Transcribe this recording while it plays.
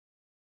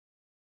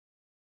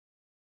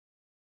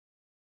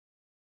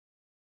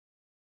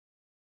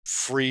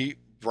free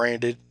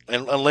branded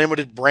and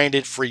unlimited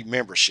branded free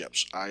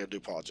memberships. I do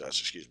apologize,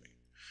 excuse me.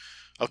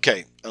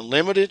 Okay,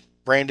 unlimited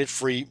branded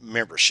free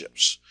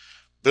memberships.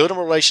 Building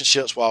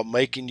relationships while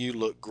making you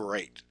look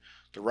great.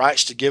 The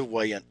rights to give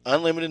away an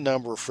unlimited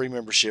number of free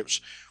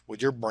memberships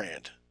with your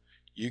brand.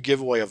 You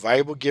give away a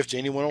valuable gift to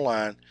anyone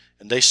online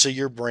and they see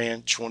your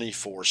brand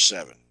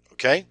 24/7.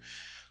 Okay?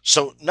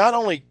 So not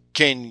only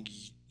can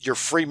your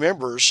free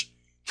members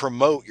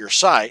promote your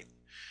site,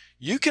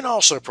 you can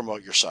also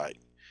promote your site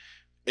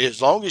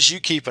as long as you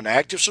keep an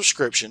active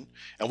subscription,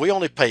 and we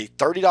only pay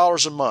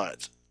 $30 a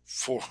month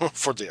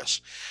for this.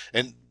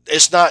 And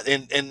it's not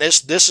and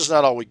this is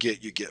not all we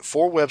get. You get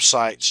 4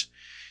 websites,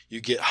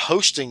 you get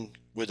hosting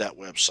with that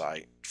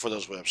website for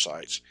those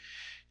websites,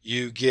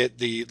 you get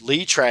the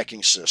lead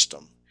tracking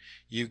system,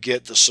 you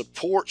get the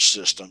support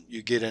system,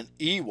 you get an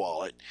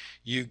e-wallet,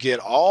 you get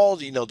all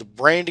the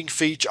branding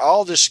feature,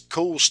 all this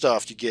cool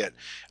stuff you get.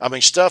 I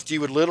mean, stuff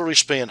you would literally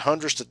spend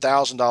hundreds to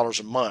 $1,000s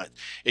a month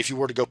if you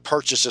were to go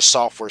purchase this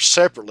software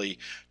separately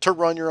to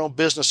run your own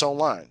business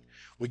online.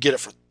 We get it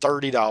for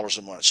 $30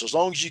 a month. So as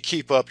long as you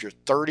keep up your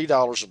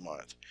 $30 a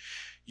month,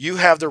 you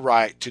have the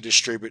right to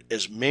distribute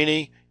as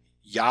many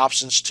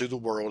YOBSNs to the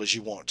world as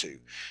you want to.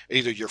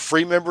 Either your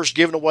free members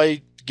given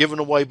away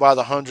by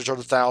the hundreds or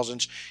the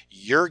thousands,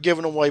 you're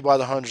giving away by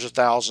the hundreds of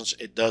thousands,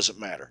 it doesn't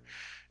matter.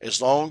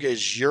 As long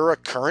as you're a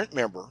current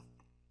member,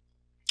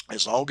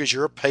 as long as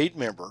you're a paid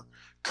member,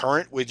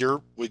 current with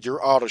your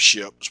auto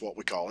ship is what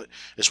we call it,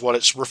 is what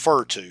it's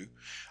referred to.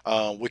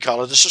 We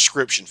call it a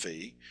subscription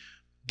fee.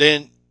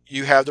 Then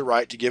you have the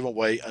right to give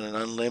away an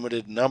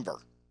unlimited number.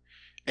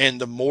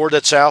 And the more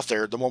that's out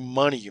there, the more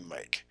money you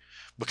make.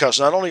 Because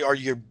not only are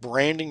you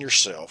branding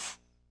yourself,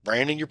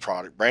 branding your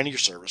product, branding your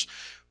service,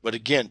 but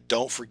again,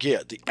 don't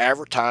forget the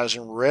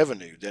advertising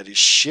revenue that is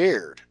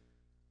shared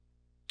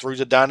through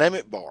the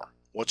dynamic bar.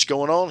 What's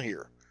going on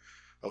here?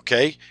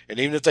 Okay, and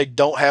even if they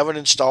don't have it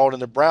installed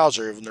in the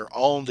browser, even they're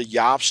on the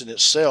YOBSN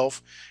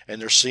itself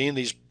and they're seeing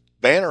these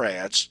banner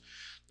ads,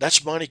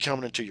 that's money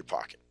coming into your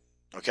pocket.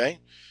 Okay,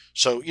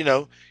 so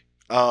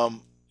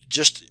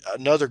just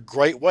another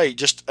great way,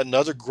 just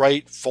another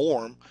great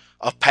form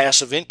of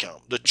passive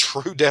income, the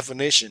true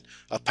definition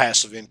of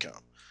passive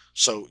income.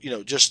 So,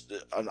 just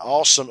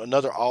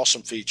another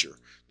awesome feature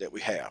that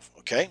we have.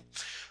 Okay.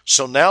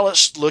 So now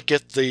let's look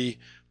at the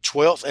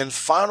 12th and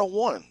final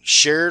one,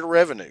 shared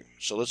revenue.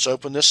 So let's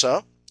open this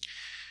up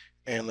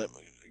and let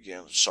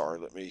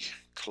me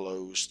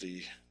close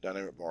the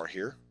dynamic bar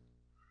here.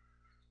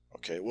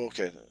 Okay. Well,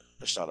 okay.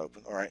 It's not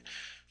open. All right.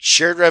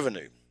 Shared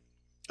revenue,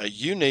 a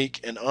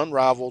unique and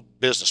unrivaled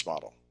business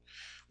model.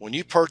 When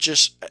you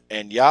purchase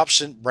an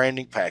YOBSN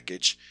branding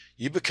package,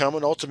 you become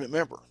an ultimate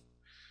member.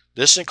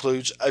 This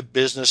includes a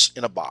business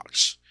in a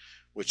box,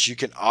 which you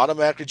can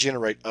automatically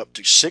generate up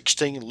to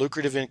 16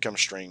 lucrative income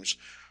streams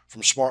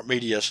from Smart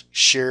Media's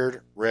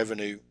shared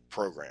revenue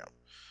program.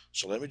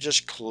 So let me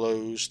just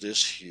close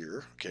this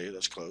here. Okay,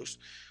 that's closed.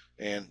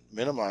 And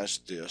minimize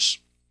this.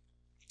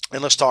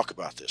 And let's talk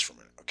about this for a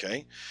minute.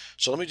 Okay,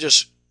 so let me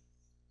just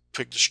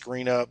pick the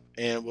screen up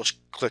and we'll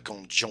click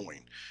on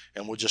join.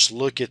 And we'll just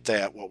look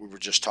at what we were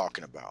just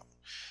talking about.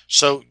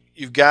 So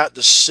you've got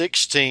the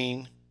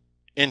 16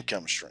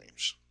 income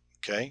streams.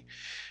 Okay,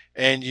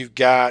 and you've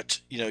got,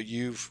 let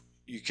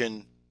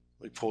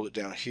me pull it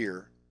down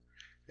here,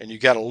 and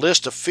you've got a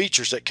list of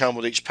features that come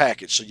with each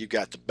package. So you've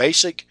got the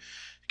basic,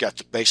 you got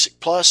the basic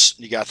plus,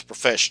 and you got the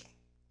professional.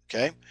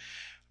 Okay,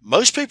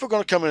 most people are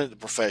going to come in at the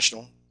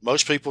professional.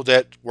 Most people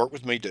that work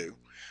with me do,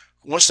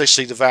 once they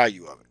see the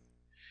value of it.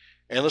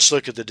 And let's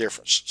look at the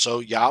difference.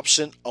 So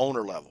YOBSN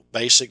owner level,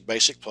 basic,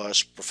 basic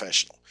plus,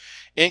 professional.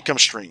 Income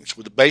streams.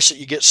 With the basic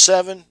you get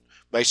 7,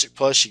 basic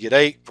plus you get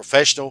 8,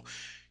 professional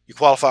you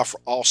qualify for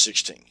all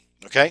 16.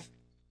 Okay?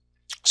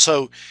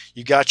 So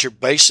you got your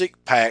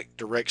basic pack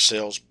direct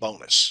sales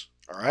bonus.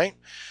 All right?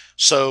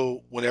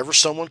 So whenever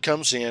someone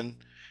comes in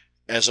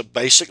as a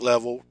basic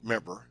level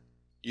member,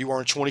 you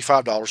earn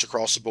 $25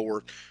 across the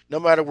board, no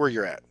matter where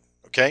you're at.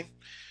 Okay?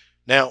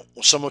 Now,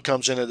 when someone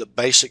comes in at the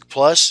basic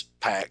plus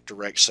pack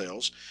direct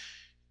sales,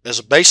 as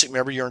a basic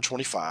member, you earn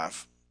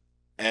 25.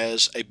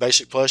 As a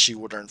basic plus, you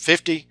would earn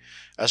 50.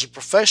 As a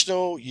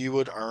professional, you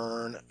would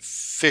earn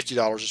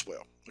 $50 as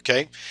well.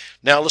 Okay.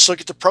 Now let's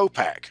look at the pro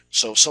pack.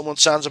 So if someone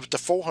signs up at the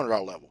 $400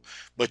 level,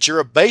 but you're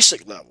a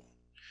basic level,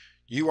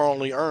 you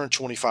only earn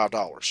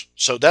 $25.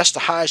 So that's the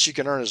highest you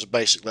can earn as a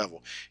basic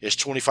level is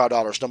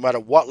 $25, no matter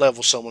what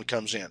level someone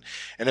comes in.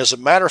 And as a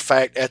matter of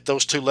fact, at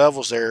those two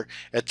levels there,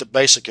 at the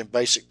basic and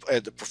basic,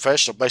 at the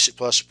professional, basic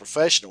plus and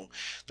professional,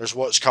 there's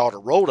what's called a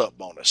rolled up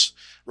bonus,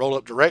 roll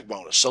up direct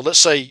bonus. So let's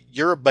say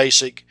you're a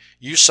basic,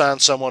 you sign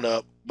someone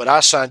up, but I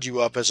signed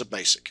you up as a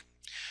basic.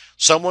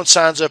 Someone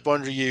signs up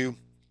under you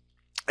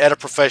at a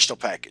professional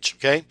package.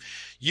 Okay.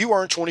 You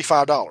earn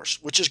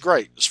 $25, which is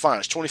great. It's fine.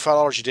 It's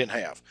 $25 you didn't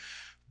have.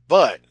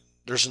 But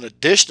there's an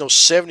additional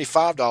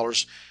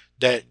 $75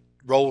 that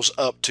rolls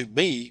up to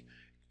me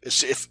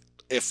if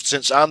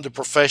since I'm the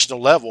professional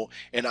level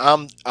and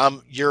I'm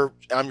your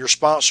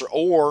sponsor,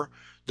 or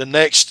the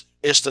next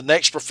it's the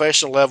next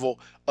professional level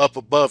up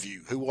above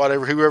you.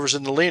 Whoever's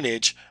in the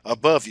lineage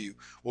above you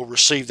will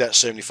receive that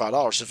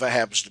 $75. If that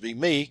happens to be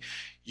me,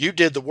 you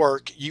did the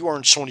work, you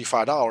earned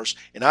 $25,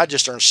 and I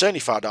just earned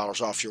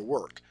 $75 off your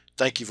work.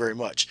 Thank you very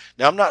much.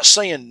 Now, I'm not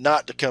saying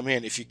not to come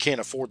in if you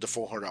can't afford the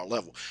 $400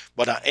 level,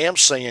 but I am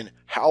saying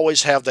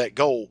always have that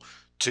goal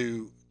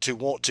to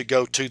want to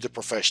go to the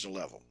professional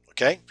level.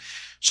 Okay,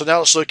 so now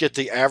let's look at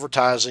the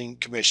advertising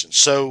commission.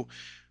 So,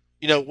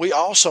 we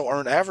also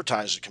earn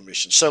advertising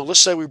commission. So let's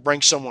say we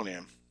bring someone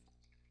in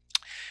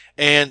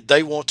and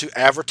they want to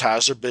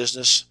advertise their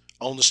business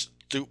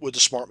with the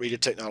Smart Media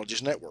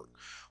Technologies Network.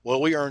 Well,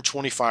 we earn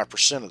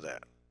 25% of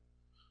that.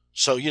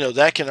 So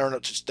that can earn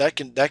up to, that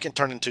can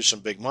turn into some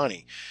big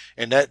money,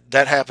 and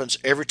that happens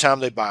every time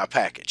they buy a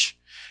package.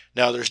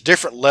 Now there's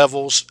different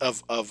levels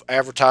of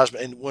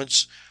advertisement, and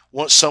once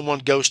someone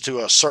goes to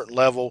a certain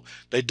level,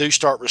 they do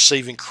start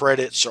receiving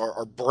credits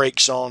or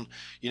breaks on,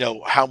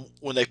 how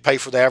when they pay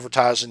for the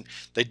advertising,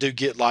 they do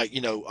get like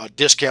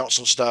discounts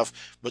and stuff.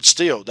 But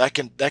still, that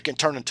can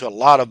turn into a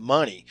lot of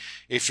money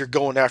if you're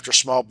going after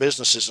small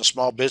businesses, and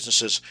small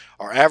businesses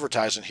are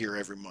advertising here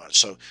every month.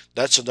 So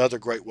that's another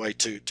great way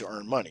to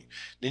earn money.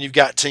 Then you've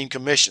got team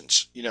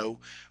commissions.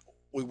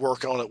 We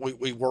work on it.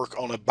 We work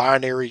on a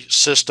binary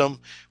system.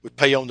 We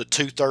pay on the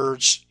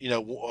 2/3,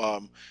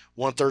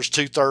 1/3,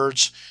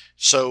 2/3.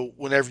 So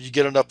whenever you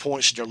get enough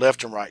points in your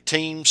left and right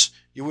teams,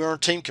 you earn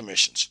team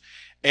commissions.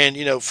 And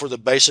for the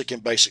basic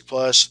and basic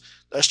plus,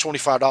 that's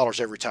 $25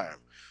 every time.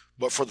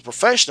 But for the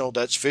professional,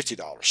 that's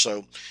 $50.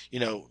 So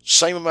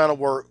same amount of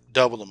work,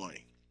 double the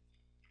money.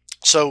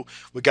 So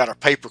we got our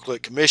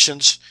pay-per-click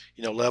commissions.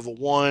 Level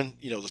 1,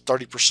 the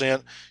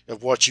 30%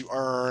 of what you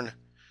earn.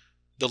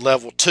 The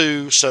level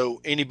 2, so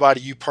anybody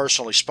you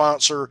personally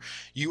sponsor,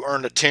 you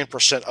earn a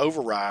 10%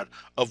 override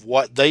of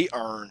what they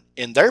earn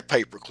in their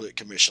pay-per-click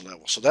commission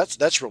level. So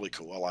that's really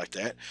cool. I like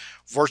that.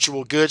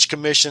 Virtual goods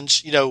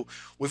commissions.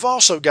 We've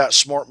also got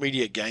smart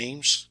media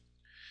games,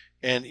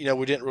 and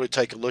we didn't really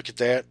take a look at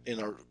that in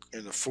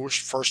the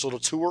first little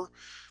tour.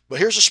 But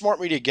here's the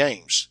smart media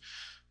games,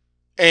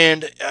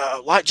 and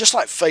just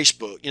like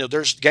Facebook,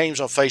 there's games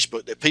on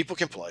Facebook that people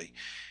can play,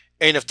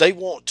 and if they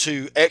want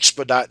to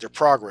expedite their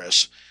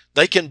progress,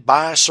 they can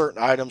buy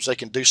certain items. They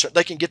can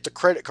get the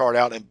credit card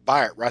out and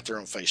buy it right there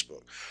on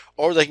Facebook.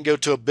 Or they can go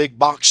to a big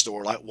box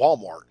store like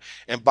Walmart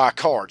and buy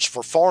cards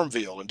for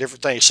Farmville and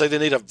different things. Say they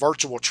need a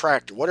virtual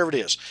tractor, whatever it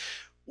is.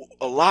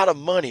 A lot of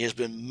money has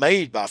been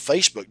made by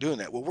Facebook doing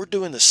that. Well, we're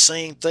doing the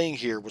same thing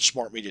here with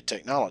Smart Media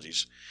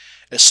Technologies,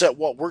 except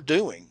what we're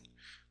doing,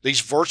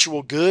 these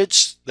virtual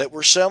goods that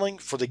we're selling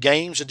for the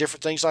games and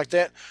different things like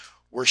that,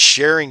 we're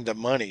sharing the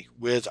money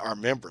with our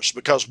members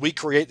because we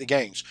create the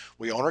games.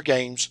 We own our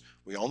games.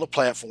 We own the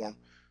platform.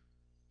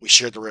 We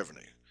share the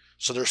revenue.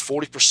 So there's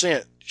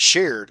 40%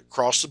 shared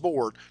across the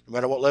board, no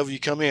matter what level you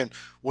come in,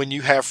 when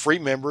you have free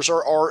members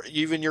or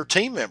even your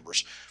team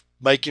members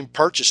making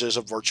purchases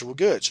of virtual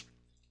goods.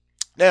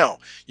 Now,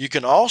 you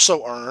can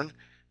also earn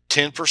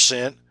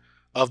 10%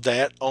 of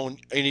that on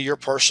any of your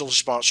personally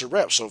sponsored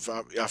reps. So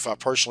if I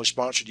personally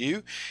sponsored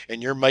you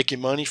and you're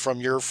making money from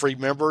your free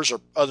members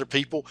or other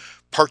people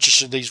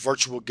purchasing these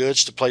virtual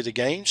goods to play the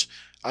games,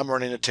 I'm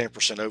earning a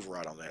 10%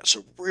 override on that.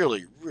 So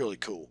really, really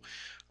cool.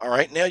 All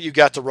right, now you've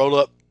got the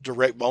roll-up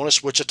direct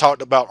bonus, which I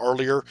talked about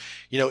earlier.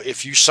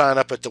 If you sign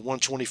up at the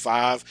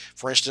 125,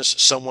 for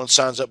instance, someone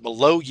signs up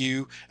below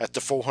you at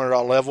the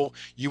 $400 level,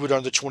 you would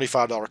earn the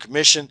 $25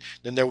 commission.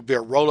 Then there would be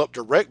a roll-up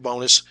direct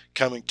bonus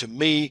coming to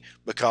me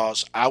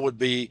because I would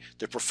be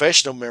the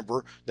professional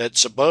member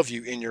that's above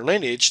you in your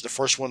lineage, the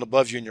first one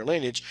above you in your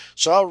lineage.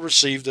 So I would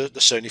receive the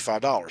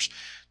 $75.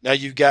 Now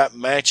you've got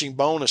matching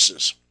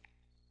bonuses.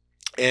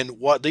 And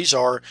what these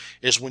are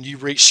is when you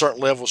reach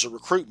certain levels of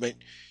recruitment,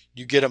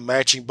 you get a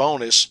matching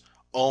bonus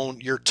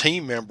on your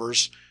team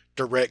members'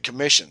 direct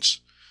commissions.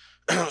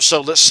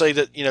 So let's say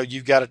that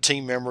you've got a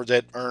team member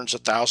that earns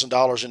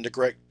 $1,000 in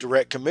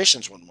direct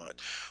commissions one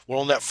month. Well,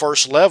 on that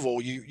first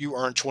level, you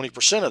earn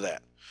 20% of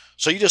that.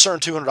 So you just earn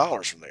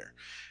 $200 from there.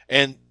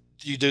 And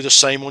you do the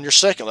same on your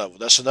second level.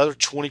 That's another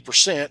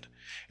 20%.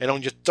 And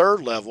on your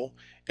third level,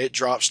 it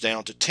drops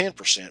down to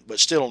 10%, but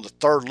still on the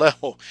third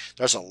level,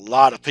 there's a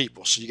lot of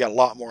people. So you got a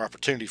lot more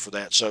opportunity for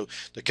that. So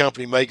the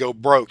company may go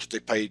broke if they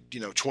paid,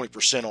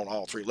 20% on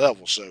all three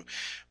levels.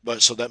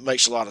 So that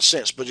makes a lot of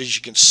sense. But as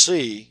you can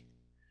see,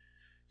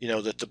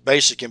 that the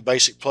basic and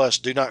basic plus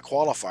do not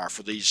qualify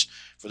for these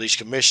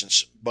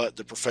commissions, but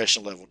the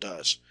professional level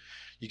does.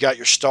 You got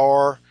your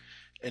star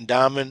and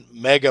diamond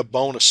mega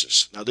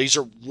bonuses. Now these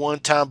are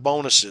one-time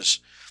bonuses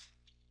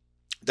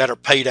that are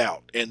paid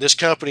out, and this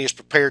company is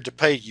prepared to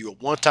pay you a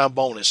one-time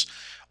bonus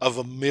of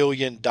 $1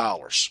 million.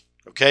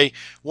 Okay,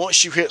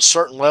 once you hit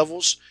certain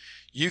levels,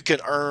 you can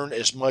earn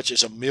as much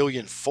as $1.4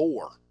 million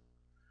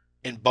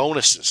in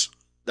bonuses.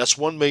 That's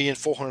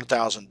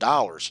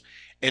 $1,400,000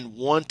 in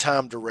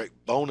one-time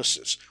direct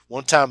bonuses,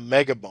 one-time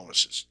mega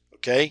bonuses.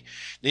 Okay,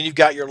 then you've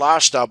got your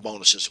lifestyle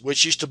bonuses,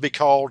 which used to be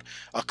called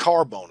a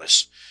car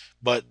bonus,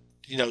 but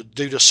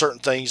due to certain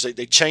things,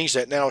 they changed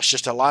that. Now it's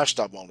just a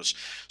lifestyle bonus.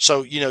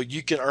 So,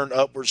 you can earn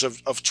upwards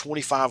of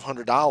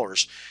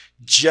 $2,500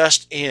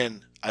 just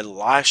in a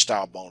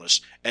lifestyle bonus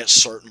at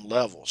certain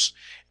levels.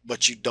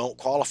 But you don't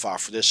qualify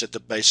for this at the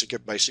basic or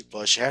basic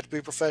plus. You have to be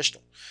a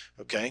professional.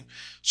 Okay.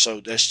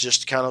 So that's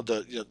just kind of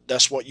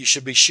that's what you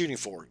should be shooting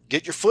for.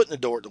 Get your foot in the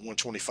door at the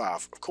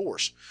 125, of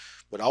course,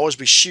 but always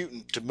be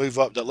shooting to move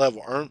up that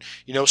level. Earn,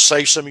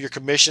 save some of your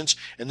commissions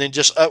and then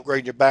just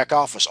upgrade your back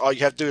office. All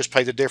you have to do is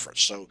pay the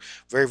difference. So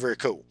very, very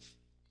cool.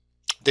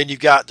 Then you've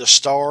got the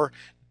star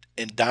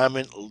and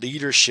diamond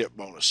leadership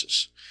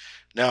bonuses.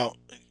 Now,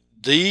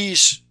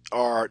 this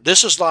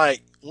is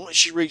like,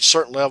 once you reach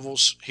certain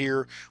levels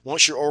here,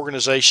 once your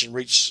organization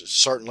reaches a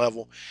certain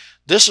level,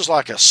 this is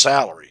like a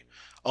salary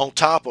on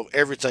top of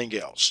everything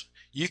else.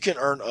 You can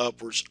earn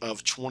upwards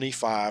of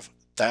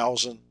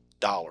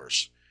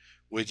 $25,000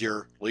 with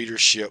your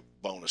leadership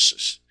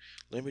bonuses.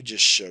 Let me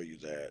just show you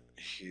that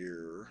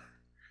here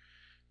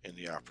in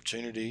the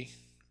opportunity.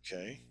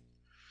 Okay.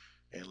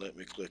 And let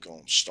me click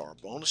on star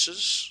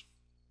bonuses.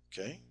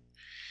 Okay.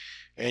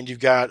 And you've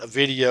got a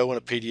video and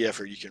a PDF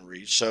here you can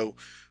read. So,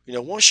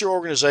 once your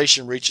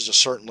organization reaches a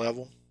certain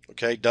level,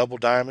 okay, double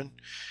diamond,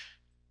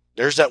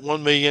 there's that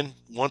 1 million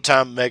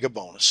one-time mega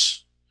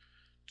bonus,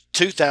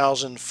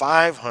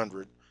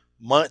 2,500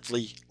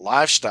 monthly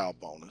lifestyle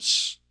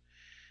bonus,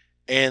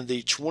 and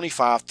the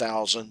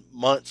 25,000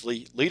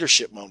 monthly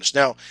leadership bonus.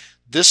 Now,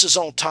 this is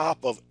on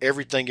top of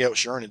everything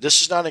else you're earning.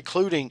 This is not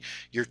including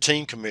your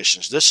team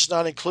commissions. This is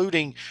not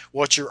including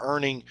what you're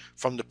earning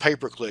from the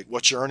pay-per-click,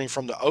 what you're earning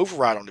from the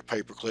override on the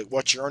pay-per-click,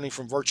 what you're earning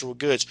from virtual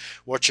goods,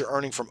 what you're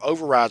earning from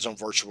overrides on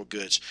virtual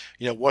goods,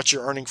 what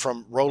you're earning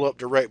from roll-up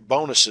direct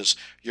bonuses,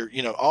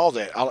 all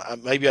that. I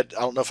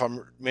don't know if I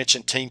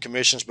mentioned team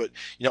commissions, but,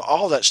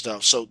 all that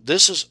stuff. So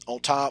this is on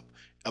top,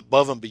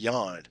 above and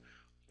beyond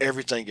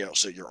everything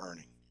else that you're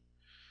earning.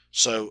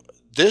 So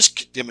this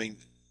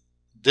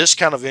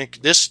kind of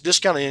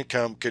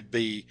income could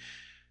be,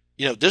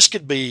 this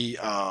could be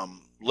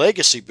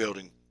legacy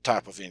building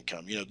type of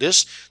income.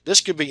 This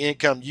could be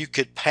income you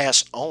could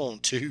pass on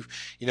to,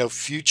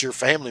 future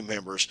family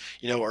members,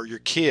 or your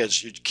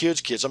kids'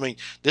 kids. I mean,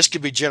 this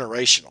could be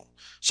generational.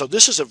 So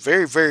this is a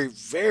very, very,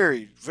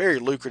 very, very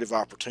lucrative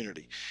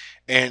opportunity.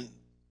 And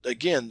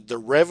again, the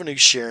revenue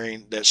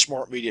sharing that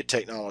Smart Media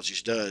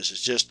Technologies does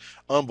is just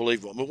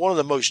unbelievable. I mean, one of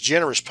the most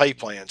generous pay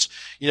plans,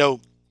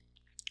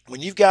 when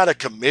you've got a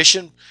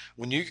commission,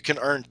 when you can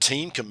earn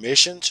team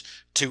commissions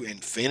to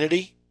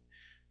infinity,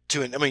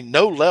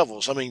 no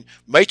levels. I mean,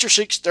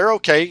 matrices, they're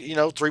okay,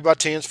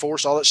 3x10s,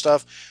 force, all that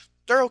stuff,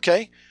 they're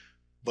okay.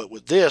 But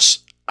with this,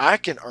 I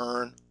can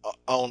earn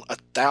on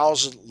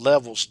 1,000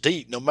 levels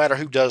deep, no matter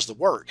who does the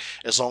work.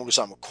 As long as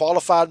I'm a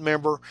qualified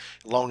member,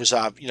 as long as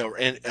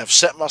I've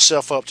set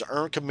myself up to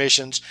earn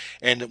commissions,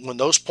 and when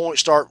those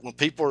points when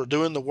people are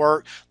doing the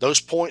work, those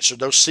points or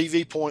those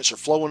CV points are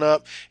flowing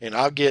up, and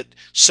I'll get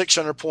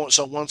 600 points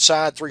on one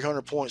side,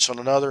 300 points on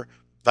another.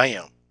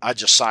 Bam! I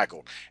just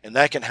cycled, and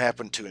that can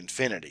happen to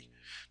infinity.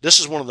 This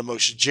is one of the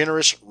most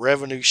generous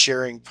revenue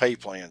sharing pay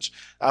plans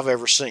I've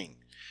ever seen,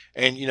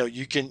 and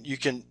you can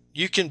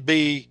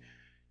be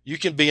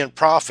in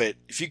profit.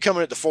 If you come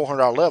in at the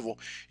 $400 level,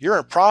 you're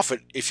in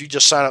profit. If you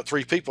just sign up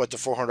 3 people at the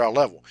 $400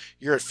 level,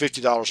 you're at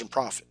 $50 in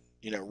profit,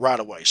 right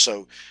away.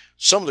 So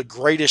some of the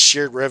greatest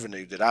shared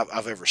revenue that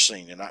I've ever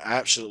seen. And I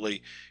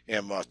absolutely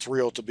am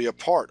thrilled to be a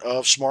part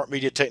of Smart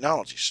Media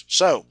Technologies.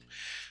 So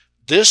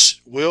this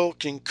will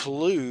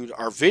conclude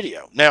our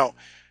video. Now,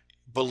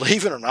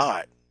 believe it or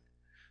not,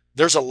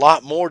 there's a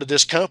lot more to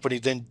this company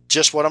than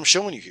just what I'm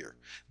showing you here.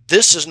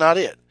 This is not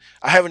it.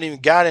 I haven't even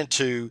got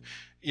into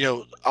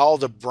all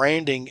the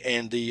branding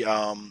and the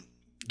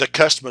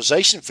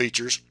customization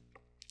features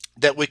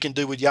that we can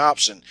do with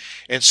YOBSN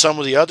and some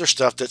of the other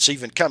stuff that's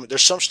even coming.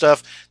 There's some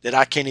stuff that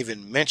I can't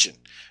even mention.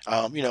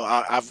 I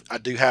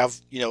do have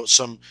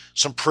some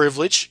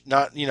privilege.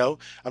 I'm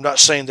not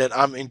saying that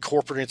I'm in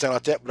corporate or anything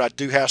like that, but I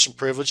do have some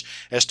privilege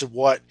as to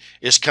what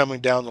is coming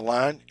down the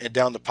line and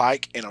down the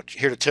pike. And I'm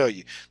here to tell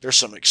you, there's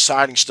some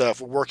exciting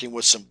stuff. We're working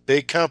with some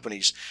big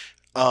companies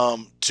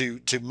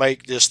to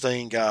make this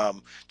thing,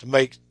 to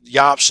make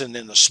YOBSN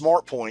and the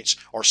smart points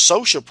or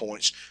social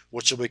points,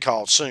 which will be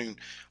called soon,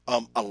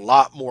 a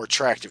lot more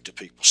attractive to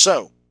people.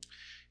 So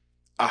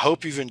I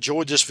hope you've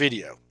enjoyed this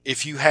video.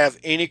 If you have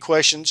any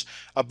questions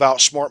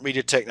about Smart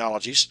Media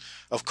Technologies,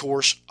 of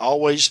course,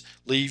 always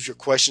leave your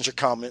questions or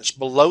comments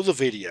below the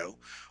video,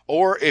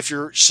 or if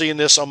you're seeing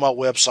this on my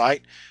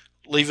website,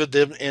 leave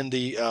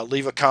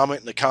a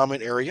comment in the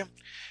comment area.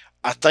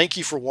 I thank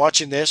you for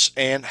watching this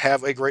and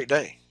have a great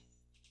day.